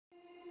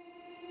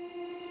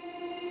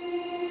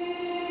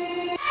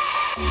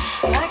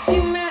Like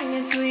two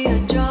magnets, we are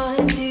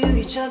drawn to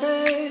each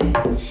other.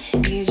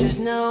 You just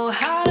know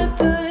how to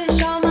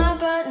push all my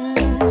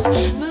buttons.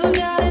 Moved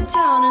out of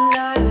town and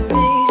I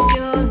erased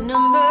your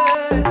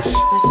number,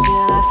 but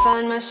still I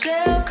find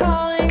myself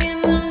calling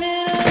in the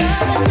middle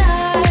of the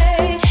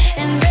night,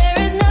 and there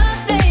is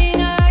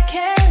nothing I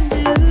can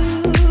do.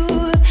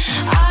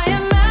 I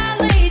am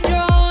madly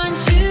drawn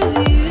to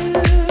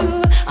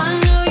you. I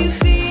know you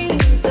feel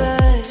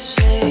the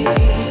same.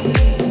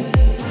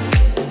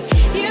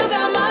 You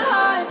got my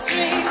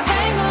heartstrings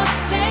tangled,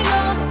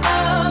 tangled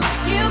up.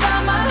 You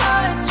got my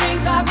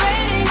heartstrings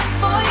vibrating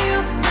for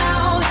you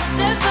now.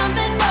 There's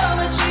something more,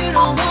 but you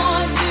don't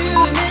want to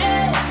admit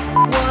it.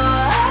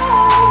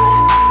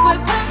 Whoa,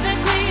 we're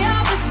perfectly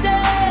opposite.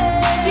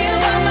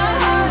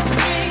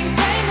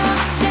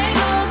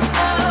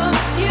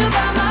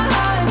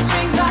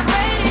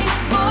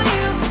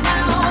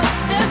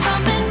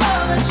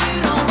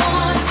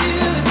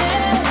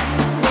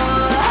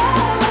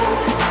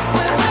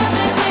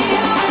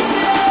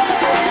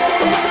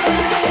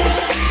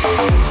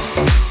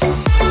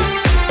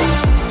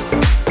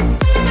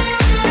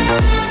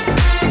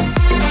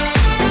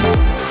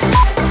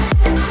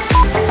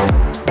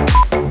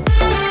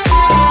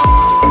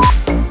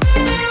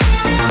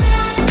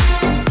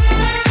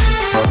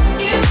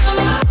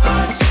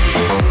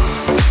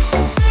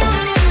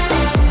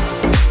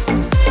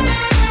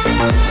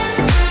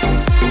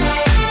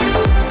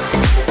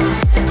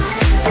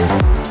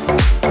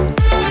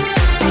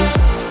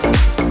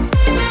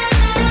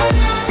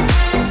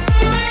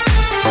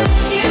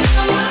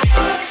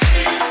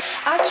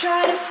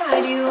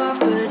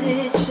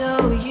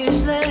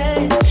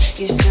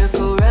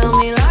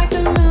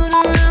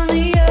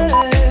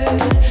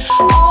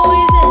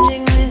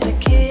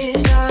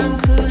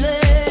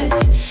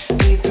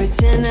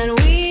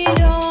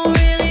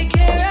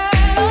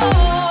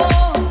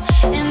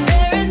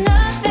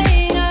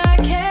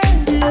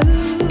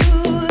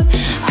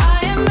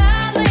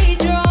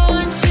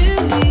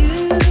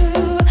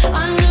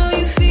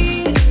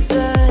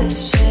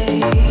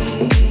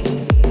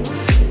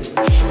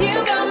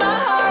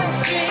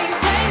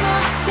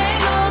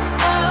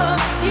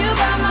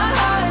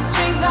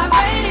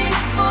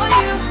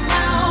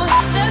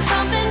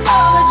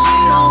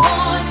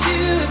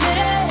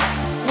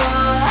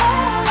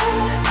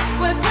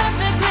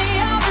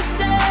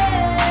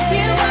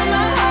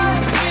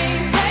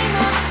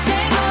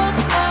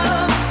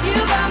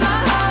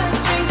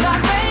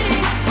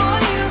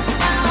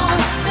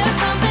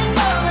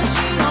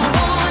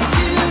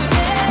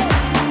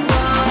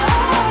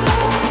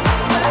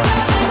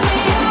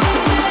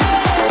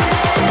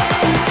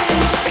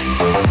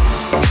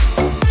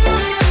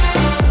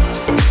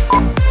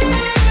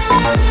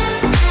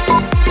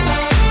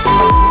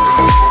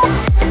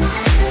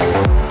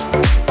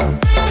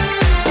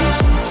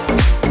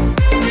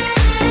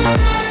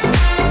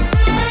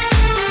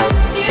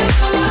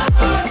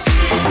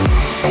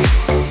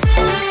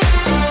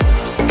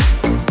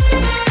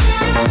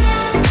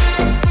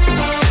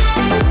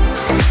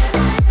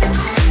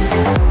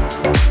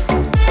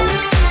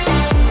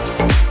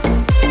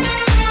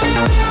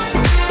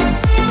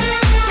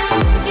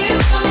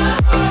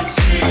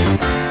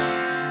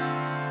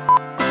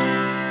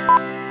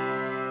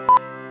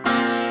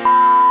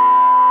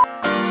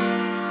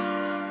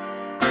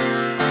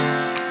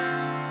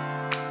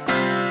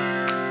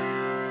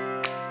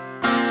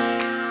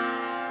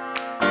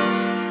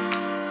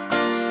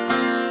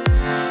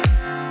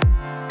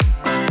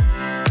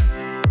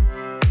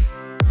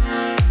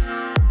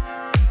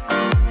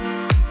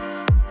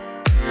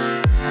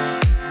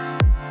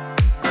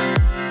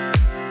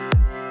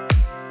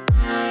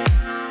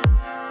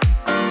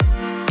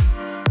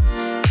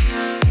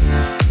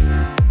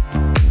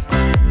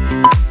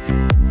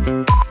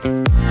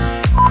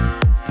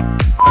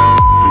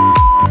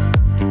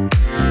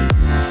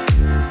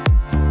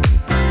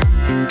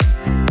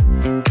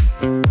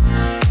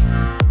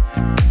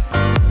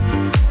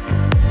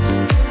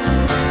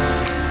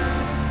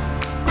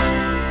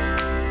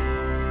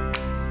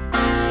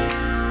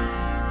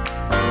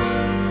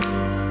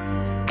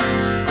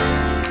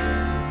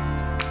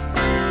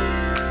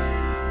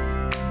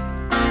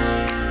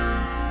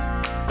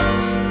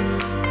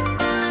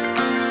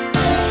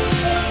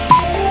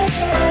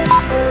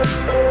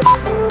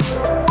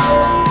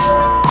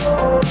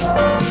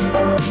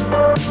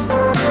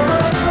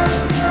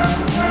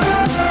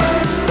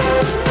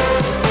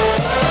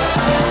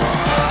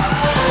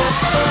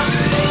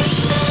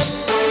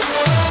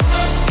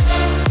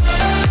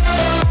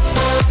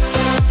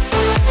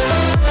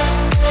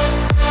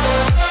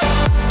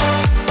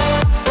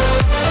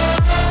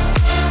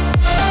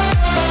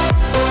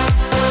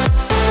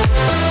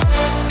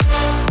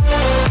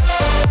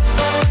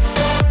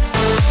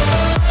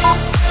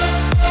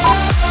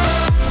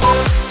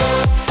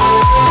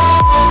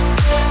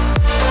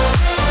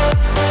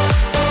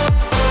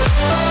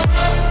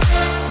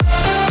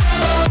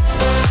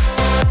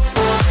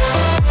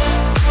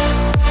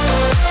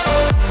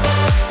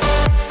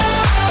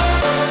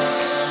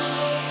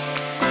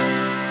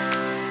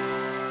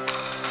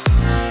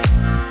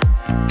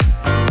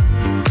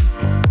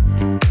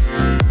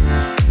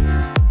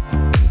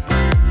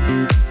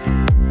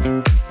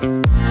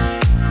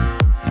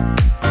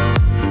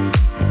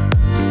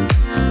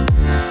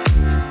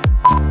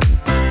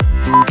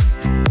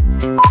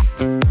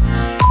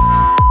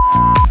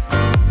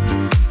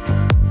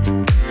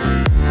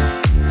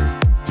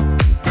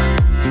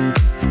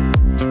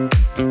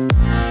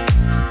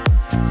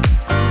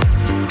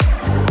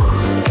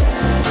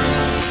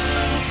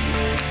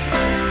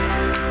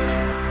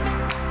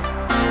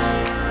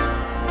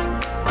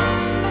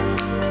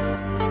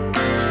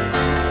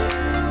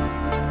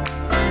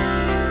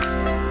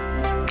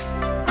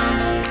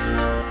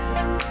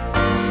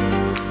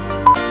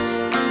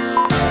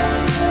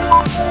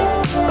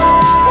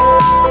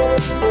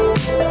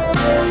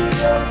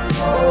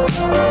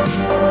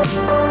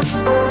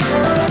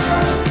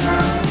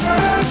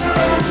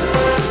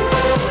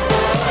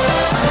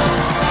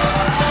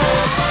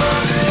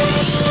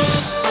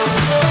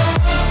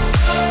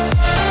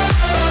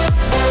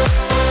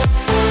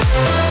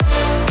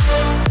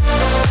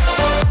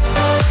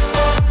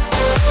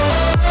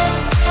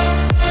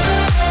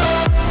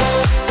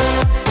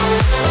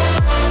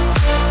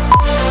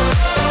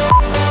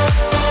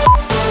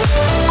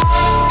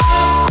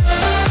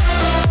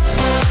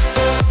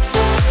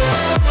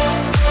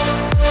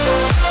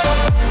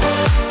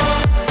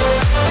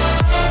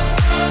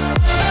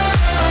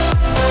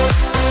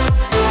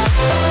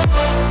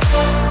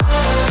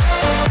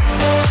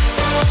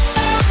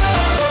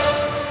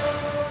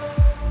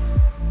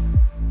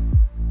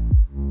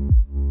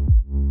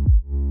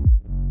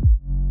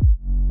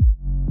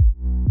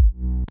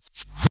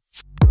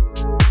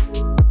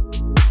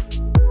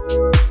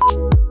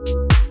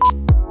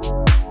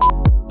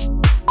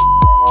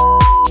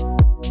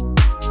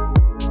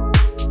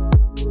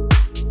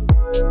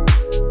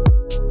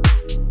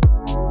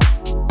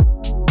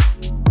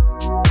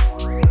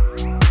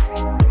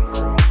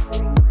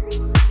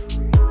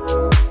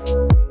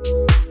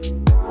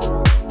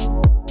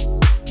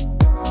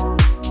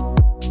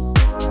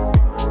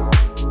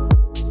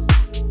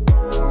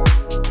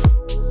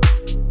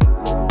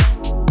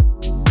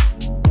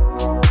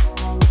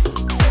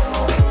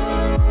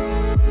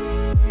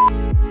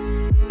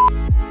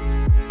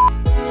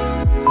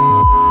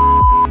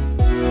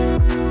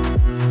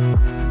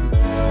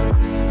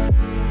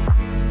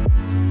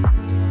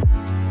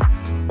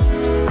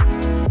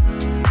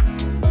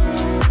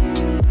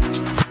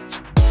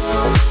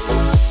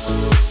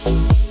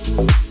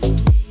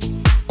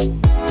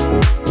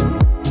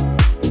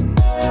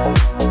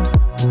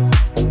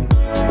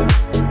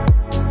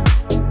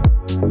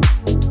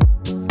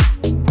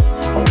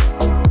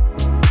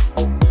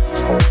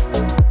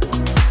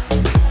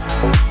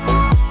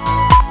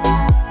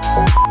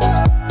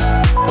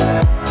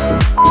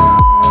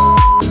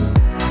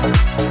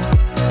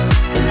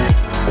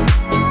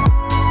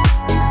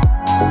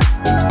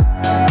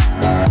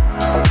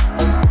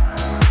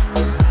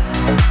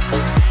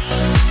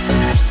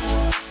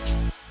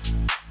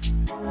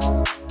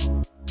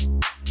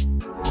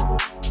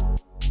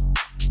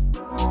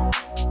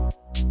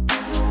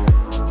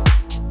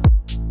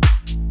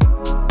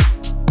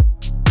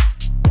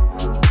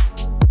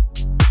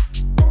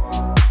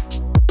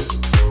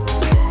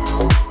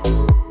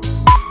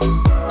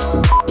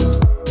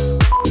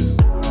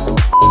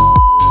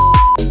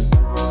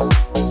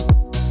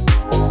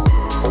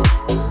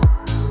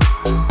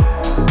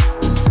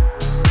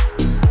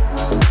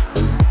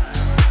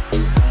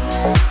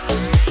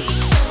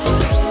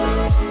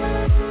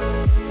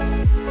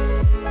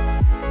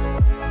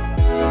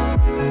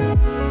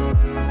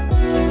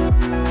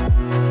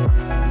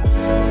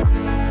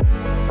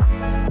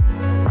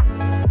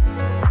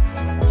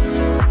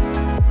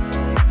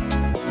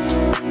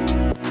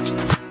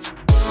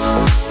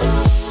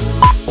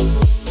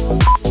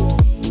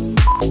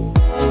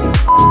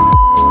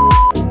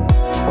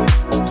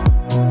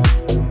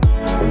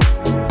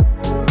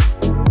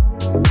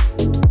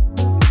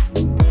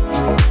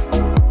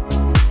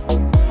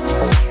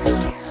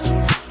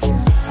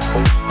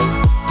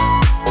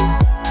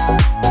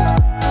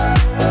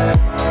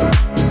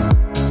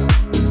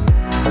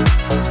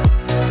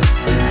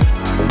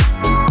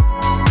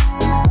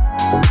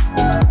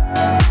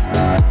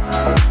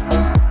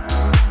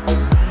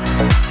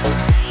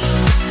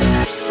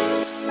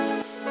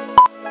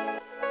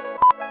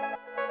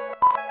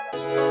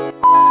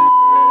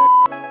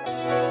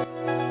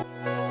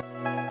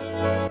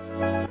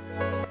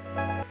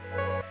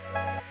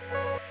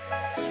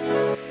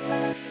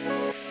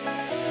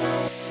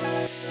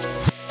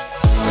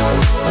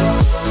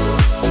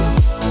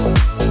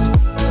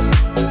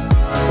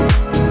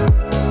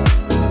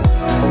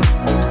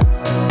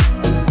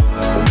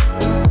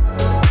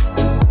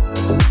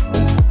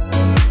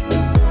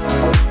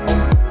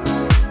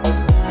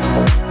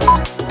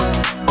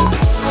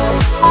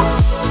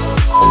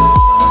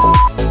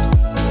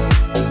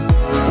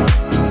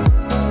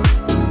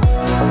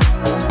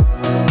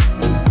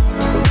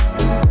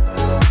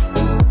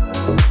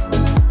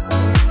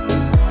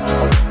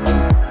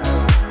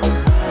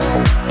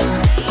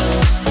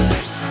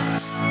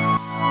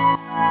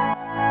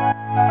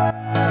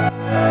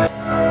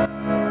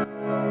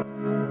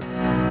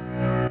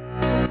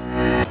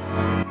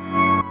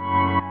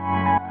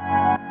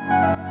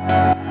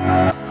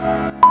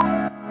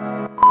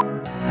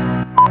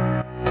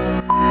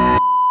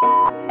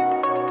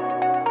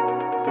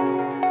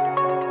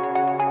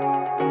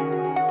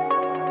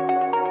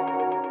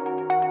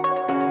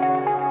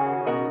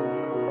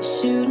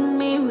 Shooting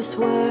me with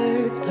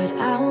words, but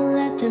I won't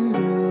let them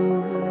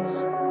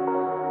bruise.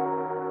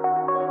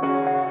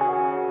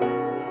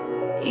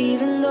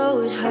 Even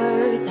though it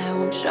hurts, I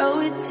won't show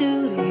it to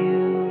you.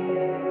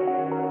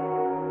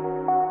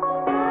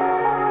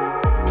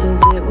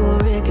 'Cause it will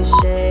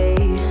ricochet,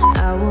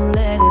 I won't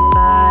let it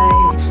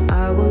bite.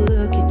 I will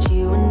look at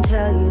you and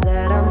tell you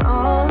that I'm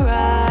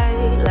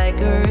alright,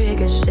 like a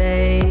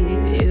ricochet.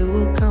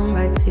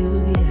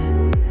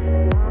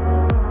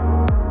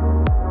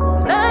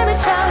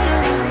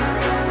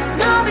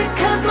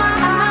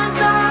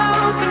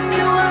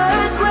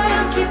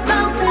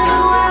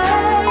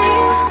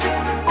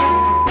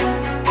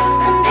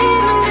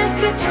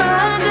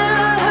 trying to